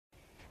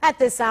At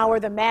this hour,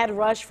 the mad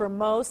rush for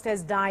most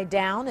has died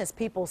down as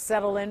people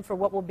settle in for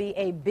what will be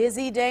a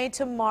busy day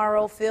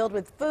tomorrow filled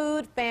with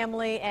food,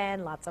 family,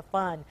 and lots of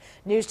fun.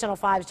 News Channel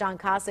 5's John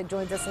Kosich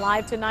joins us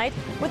live tonight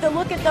with a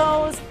look at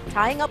those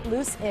tying up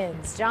loose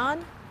ends.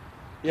 John?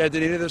 Yeah,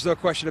 Danita, there's no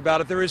question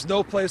about it. There is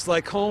no place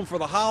like home for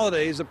the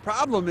holidays. The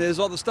problem is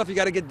all the stuff you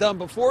got to get done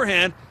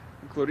beforehand,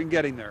 including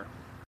getting there.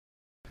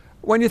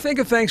 When you think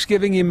of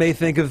Thanksgiving, you may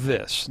think of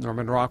this,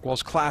 Norman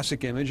Rockwell's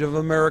classic image of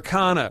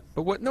Americana.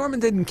 But what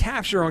Norman didn't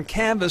capture on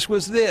canvas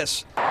was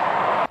this,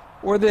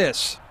 or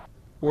this,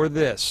 or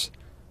this.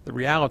 The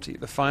reality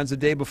that finds the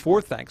day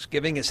before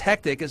Thanksgiving as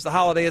hectic as the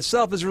holiday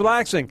itself is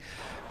relaxing.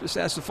 Just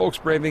ask the folks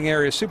braving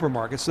area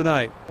supermarkets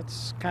tonight.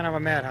 It's kind of a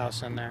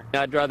madhouse in there.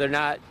 I'd rather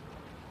not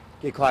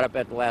get caught up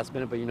at the last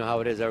minute, but you know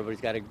how it is.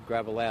 Everybody's got to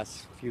grab the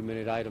last few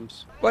minute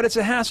items. But it's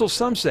a hassle,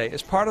 some say,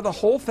 as part of the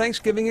whole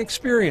Thanksgiving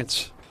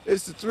experience.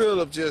 It's the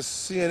thrill of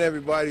just seeing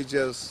everybody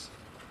just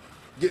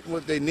getting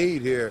what they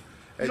need here.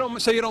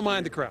 So you don't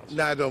mind the crowds?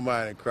 No, I don't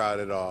mind the crowd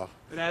at all.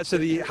 It adds to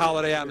the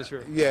holiday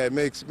atmosphere. Yeah, it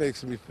makes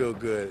me feel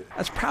good.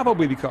 That's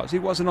probably because he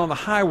wasn't on the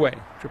highway.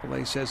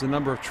 AAA says the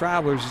number of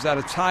travelers is at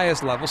its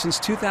highest level since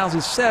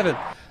 2007.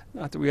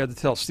 Not that we had to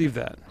tell Steve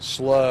that.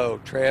 Slow,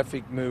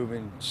 traffic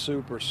moving,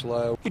 super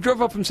slow. He drove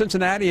up from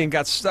Cincinnati and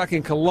got stuck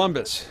in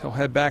Columbus. He'll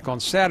head back on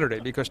Saturday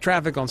because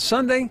traffic on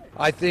Sunday,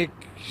 I think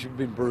should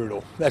be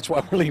brutal. That's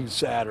why we're leaving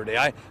Saturday.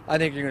 I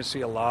think you're going to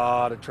see a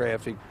lot of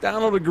traffic.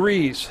 Donald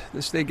agrees.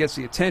 This day gets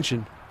the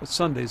attention, but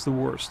Sunday's the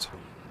worst.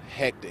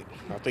 Hectic.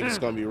 I think it's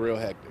going to be real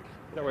hectic.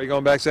 Is that why you're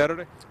going back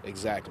Saturday?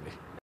 Exactly.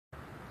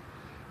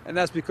 And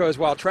that's because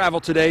while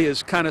travel today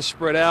is kind of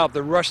spread out,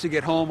 the rush to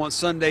get home on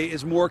Sunday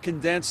is more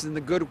condensed, and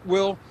the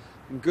goodwill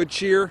and good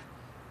cheer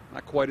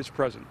not quite as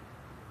present.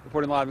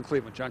 Reporting live in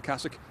Cleveland, John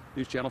Kosich,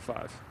 News Channel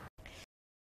 5.